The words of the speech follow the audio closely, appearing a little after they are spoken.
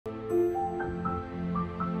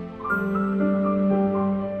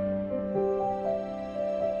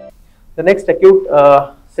The next acute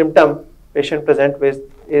symptom patient present with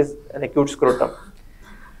is an acute scrotum.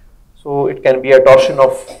 So it can be a torsion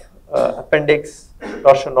of appendix,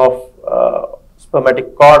 torsion of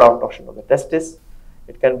spermatic cord or torsion of the testis.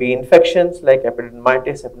 It can be infections like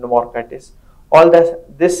epididymitis, epididymolysis. All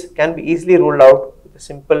this can be easily ruled out with a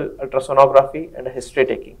simple ultrasonography and a history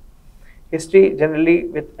taking. History generally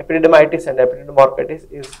with epididymitis and epididymolysis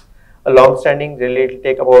is a long-standing, generally it will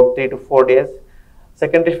take about 3 to 4 days.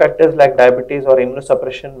 Secondary factors like diabetes or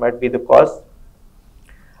immunosuppression might be the cause.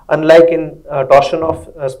 Unlike in torsion of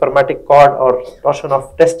spermatic cord or torsion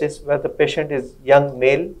of testis, where the patient is young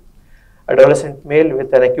male, adolescent male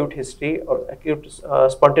with an acute history or acute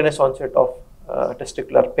spontaneous onset of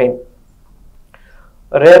testicular pain.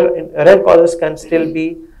 Rare causes can still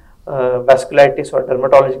be vasculitis or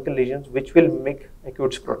dermatological lesions which will mimic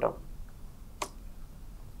acute scrotum.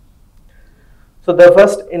 So the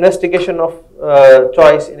first investigation of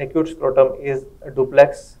choice in acute scrotum is a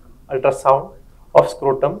duplex ultrasound of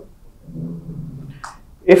scrotum.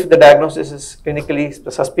 If the diagnosis is clinically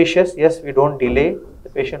suspicious, yes, we don't delay the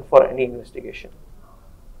patient for any investigation.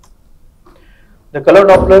 The color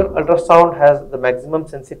Doppler ultrasound has the maximum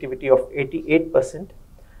sensitivity of 88%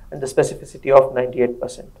 and the specificity of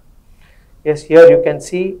 98%. Yes, here you can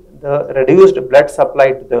see the reduced blood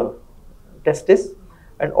supply to the testis,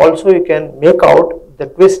 and also you can make out the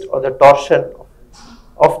twist or the torsion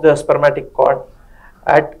of the spermatic cord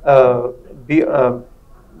at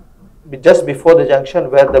just before the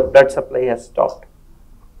junction where the blood supply has stopped.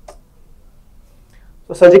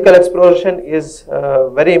 So surgical exploration is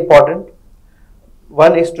very important.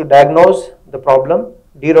 One is to diagnose the problem,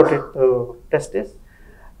 derotate the testis,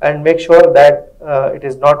 and make sure that it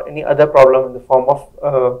is not any other problem in the form of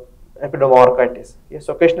epididymolysis. Yes,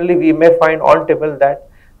 occasionally we may find on table that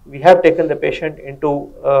we have taken the patient into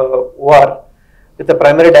OR with a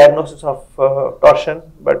primary diagnosis of torsion,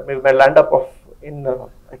 but we may land up in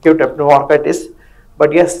acute epididymolysis.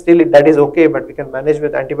 But yes, still that is okay, but we can manage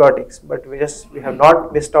with antibiotics. But we have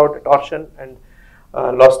not missed out a torsion and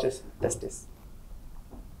lost his testis.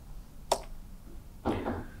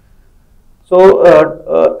 So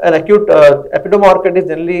an acute epididymolysis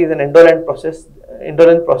generally is an indolent process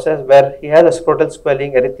where he has a scrotal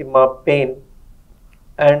swelling, erythema, pain,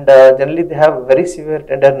 and generally they have very severe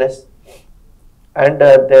tenderness, and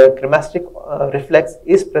the cremasteric reflex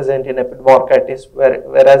is present in epididymolysis,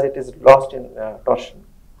 whereas it is lost in torsion.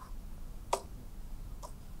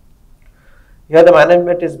 Here the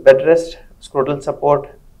management is bed rest, scrotal support,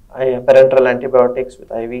 parenteral antibiotics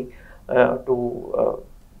with IV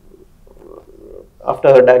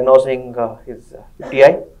after diagnosing his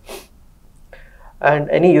UTI, and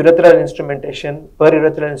any urethral instrumentation,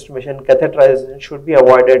 catheterization should be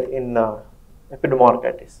avoided in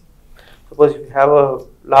epididymolysis. Suppose if you have a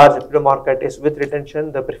large epididymolysis with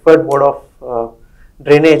retention, the preferred mode of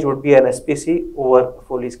drainage would be an SPC over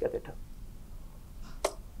Foley's catheter.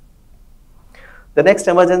 The next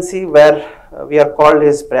emergency where we are called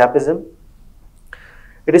is priapism.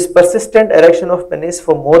 It is persistent erection of penis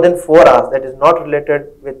for more than 4 hours that is not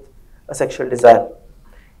related with a sexual desire.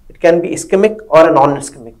 It can be ischemic or a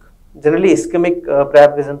non-ischemic. Generally, ischemic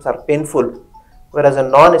priapisms are painful, whereas a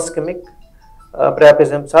non-ischemic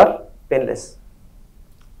priapisms are painless.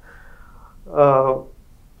 Now,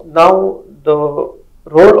 the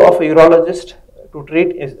role of a urologist to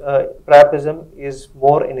treat priapism is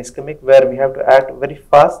more in ischemic, where we have to act very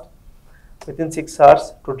fast within 6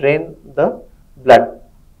 hours to drain the blood.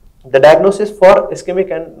 The diagnosis for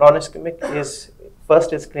ischemic and non-ischemic is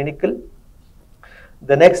first is clinical.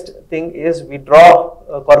 The next thing is we draw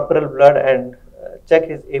corporal blood and check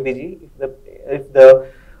his ABG. If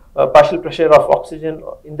the partial pressure of oxygen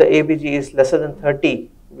in the ABG is lesser than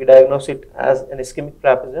 30, we diagnose it as an ischemic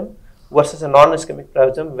priapism versus a non-ischemic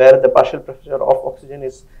priapism where the partial pressure of oxygen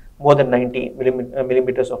is more than 90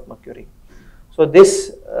 millimeters of mercury. So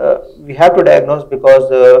this we have to diagnose because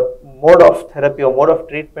the mode of therapy or mode of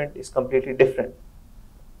treatment is completely different.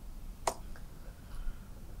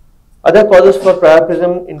 Other causes for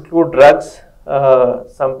priapism include drugs,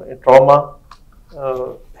 some trauma,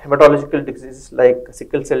 hematological diseases like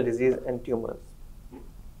sickle cell disease and tumors.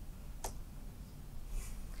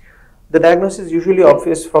 The diagnosis is usually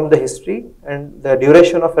obvious from the history, and the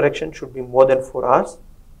duration of erection should be more than 4 hours.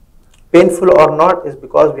 Painful or not is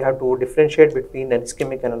because we have to differentiate between an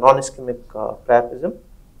ischemic and a non-ischemic priapism.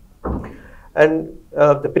 And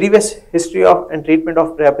the previous history of and treatment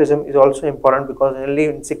of priapism is also important because only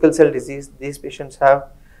in sickle cell disease these patients have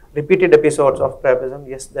repeated episodes of priapism.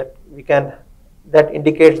 Yes, that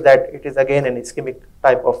indicates that it is again an ischemic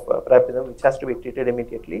type of priapism which has to be treated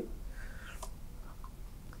immediately.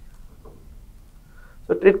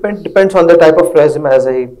 So treatment depends on the type of priapism, as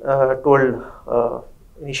I told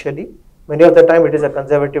initially. Many of the time it is a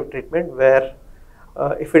conservative treatment where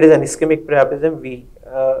if it is an ischemic priapism, we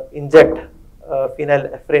inject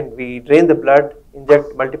phenylephrine, we drain the blood,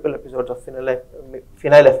 inject multiple episodes of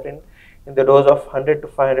phenylephrine in the dose of 100 to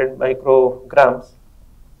 500 micrograms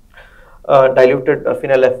diluted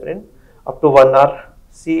phenylephrine up to 1 hour,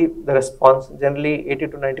 see the response. Generally 80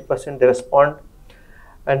 to 90% they respond,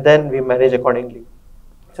 and then we manage accordingly.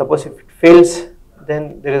 Suppose if it fails,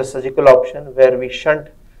 then there is a surgical option where we shunt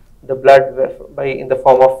the blood in the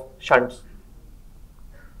form of shunts.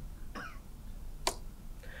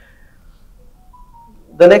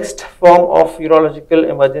 The next form of urological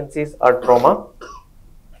emergencies are trauma.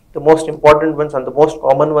 The most important ones and the most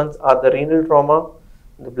common ones are the renal trauma,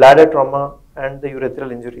 the bladder trauma, and the urethral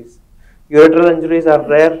injuries. Urethral injuries are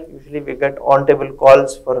rare. Usually we get on-table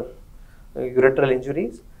calls for urethral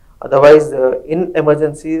injuries. Otherwise, in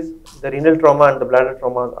emergencies, the renal trauma and the bladder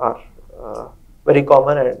traumas are very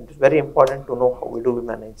common, and it is very important to know how we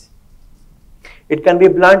manage. It can be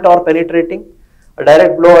blunt or penetrating. A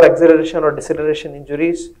direct blow or acceleration or deceleration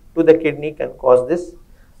injuries to the kidney can cause this.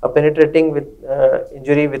 A penetrating with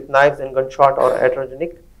injury with knives and gunshot or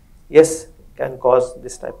iatrogenic, yes, can cause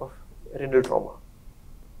this type of renal trauma.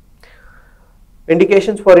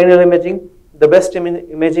 Indications for renal imaging. The best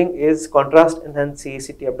imaging is contrast enhanced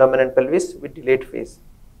CECT abdomen and pelvis with delayed phase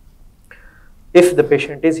if the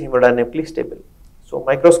patient is hemodynamically stable. So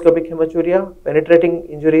microscopic hematuria, penetrating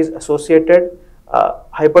injuries associated,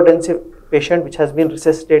 hypertensive patient which has been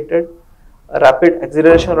resuscitated, a rapid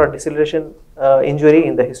acceleration or deceleration injury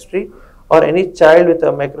in the history, or any child with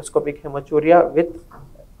a microscopic hematuria with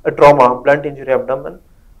a trauma, blunt injury abdomen,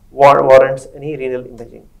 warrants any renal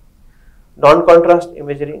imaging. Non-contrast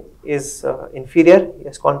imaging is inferior.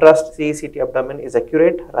 Yes, contrast CECT abdomen is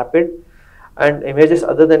accurate, rapid, and images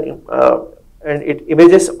other than and it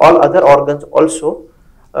images all other organs also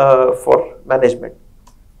for management.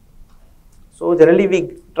 So generally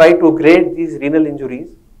we try to grade these renal injuries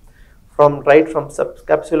from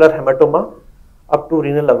subcapsular hematoma up to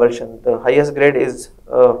renal avulsion. The highest grade is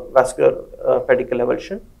vascular pedicle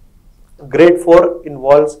avulsion. Grade 4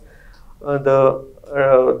 involves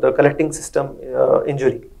the collecting system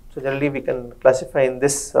injury. So generally we can classify in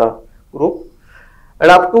this group, and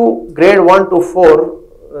up to grade 1 to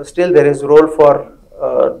 4 still there is role for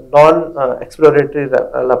non-exploratory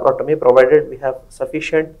laparotomy, provided we have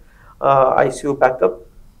sufficient ICU backup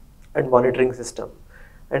and monitoring system.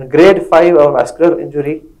 And grade 5 of vascular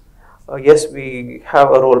injury, yes, we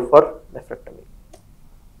have a role for nephrectomy.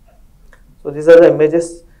 So these are the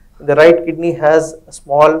images. The right kidney has a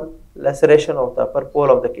small laceration of the upper pole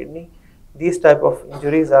of the kidney. These type of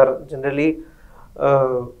injuries are generally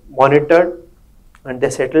monitored and they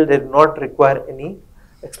settle. They do not require any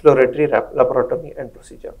exploratory laparotomy and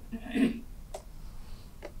procedure.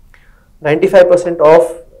 95%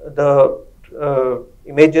 of the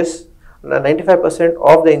images, 95%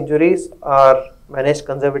 of the injuries are managed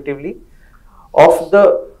conservatively. Of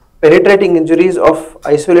the penetrating injuries of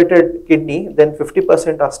isolated kidney, then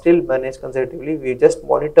 50% are still managed conservatively. We just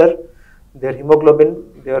monitor their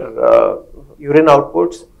hemoglobin, their urine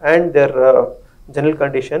outputs, and their general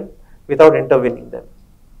condition without intervening them.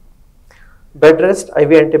 Bed rest,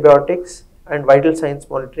 IV antibiotics, and vital signs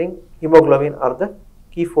monitoring, hemoglobin are the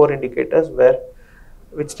key 4 indicators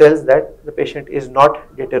which tells that the patient is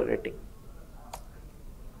not deteriorating.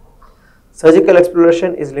 Surgical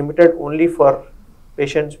exploration is limited only for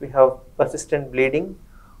patients we have persistent bleeding,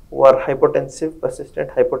 who are hypotensive, persistent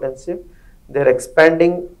hypotensive. There is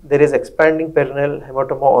expanding perineal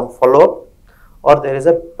hematoma on follow-up, or there is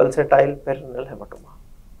a pulsatile perineal hematoma.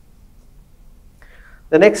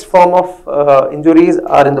 The next form of injuries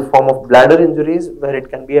are in the form of bladder injuries, where it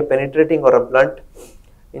can be a penetrating or a blunt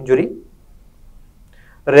injury.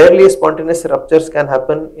 Rarely spontaneous ruptures can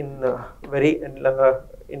happen in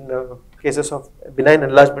cases of benign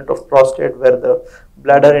enlargement of prostate, where the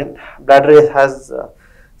bladder has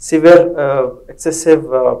severe excessive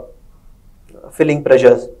filling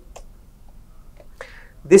pressures.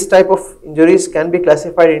 This type of injuries can be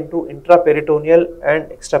classified into intraperitoneal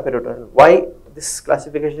and extraperitoneal. Why this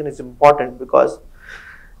classification is important? Because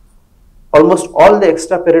almost all the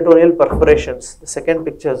extraperitoneal perforations, the second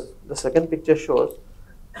picture shows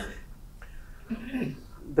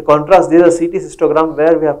the contrast. This is a CT cystogram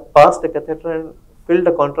where we have passed a catheter and filled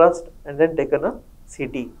the contrast and then taken a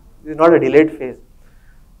CT. This is not a delayed phase.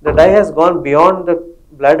 The dye has gone beyond the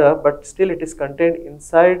bladder, but still it is contained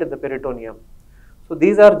inside the peritoneum. So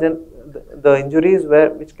these are the injuries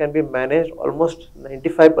which can be managed almost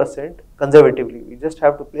 95% conservatively. We just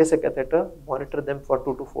have to place a catheter, monitor them for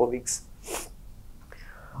 2 to 4 weeks.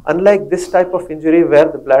 Unlike this type of injury where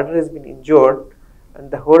the bladder has been injured and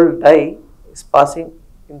the whole dye is passing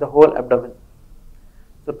in the whole abdomen.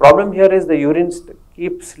 The problem here is the urine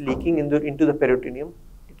keeps leaking into the peritoneum.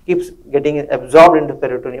 It keeps getting absorbed into the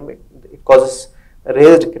peritoneum. It causes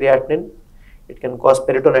raised creatinine. It can cause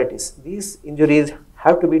peritonitis. These injuries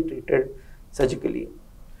have to be treated surgically.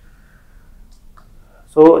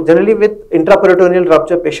 So generally with intraperitoneal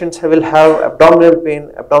rupture, patients will have abdominal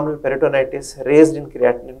pain, abdominal peritonitis, raised in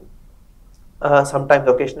creatinine, sometimes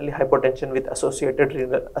occasionally hypotension with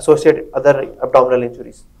associated other abdominal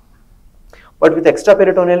injuries. But with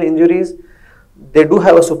extraperitoneal injuries, they do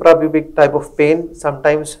have a suprapubic type of pain,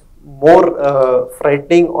 sometimes more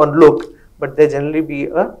frightening on look, but they generally be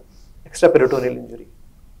a extraperitoneal injury.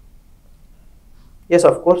 Yes,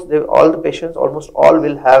 of course, all the patients, almost all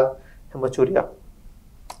will have hematuria.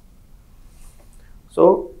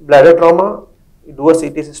 So, bladder trauma, you do a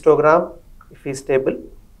CT cystogram if he is stable.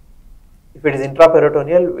 If it is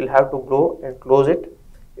intraperitoneal, we will have to go and close it.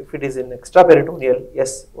 If it is in extraperitoneal,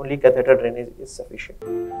 yes, only catheter drainage is sufficient.